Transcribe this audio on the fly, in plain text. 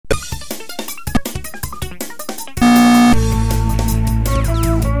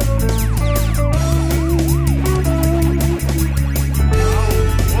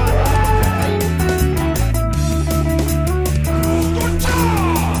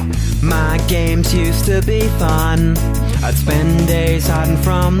games used to be fun. I'd spend days hiding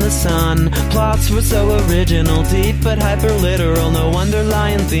from the sun. Plots were so original, deep but hyper-literal. No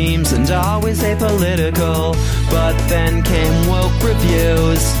underlying themes and always apolitical. But then came woke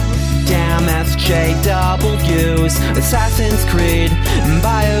reviews. Damn SJWs, Assassin's Creed, and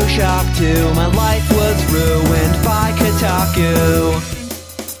Bioshock 2. My life was ruined by Kotaku.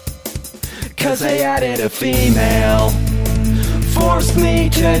 'Cause they added a female, forced me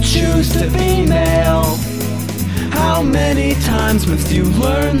to choose to be male. How many times must you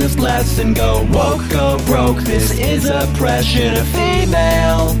learn this lesson? Go woke, go broke, this is oppression. A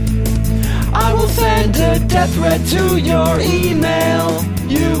female, I will send a death threat to your email.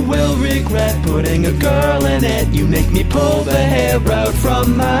 You will regret putting a girl in it. You make me pull the hair out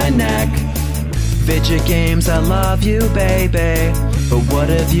from my neck. Video games, I love you, baby, but what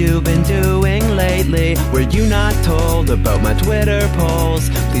have you been doing lately? Were you not told about my Twitter polls?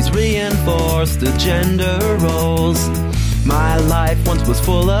 Please reinforce the gender roles. My life once was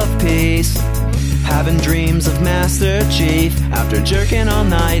full of peace, having dreams of Master Chief. After jerking all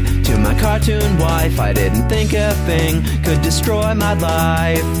night to my cartoon wife, I didn't think a thing could destroy my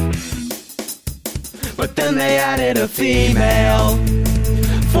life. But then they added a female,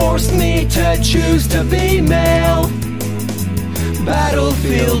 forced me to choose to be male.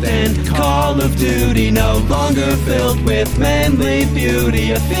 Battlefield and Call of Duty no longer filled with manly beauty.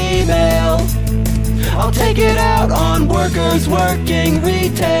 A female, I'll take it out on workers working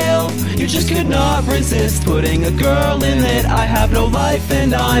retail. You just could not resist putting a girl in it. I have no life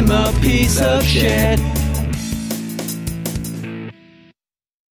and I'm a piece of shit.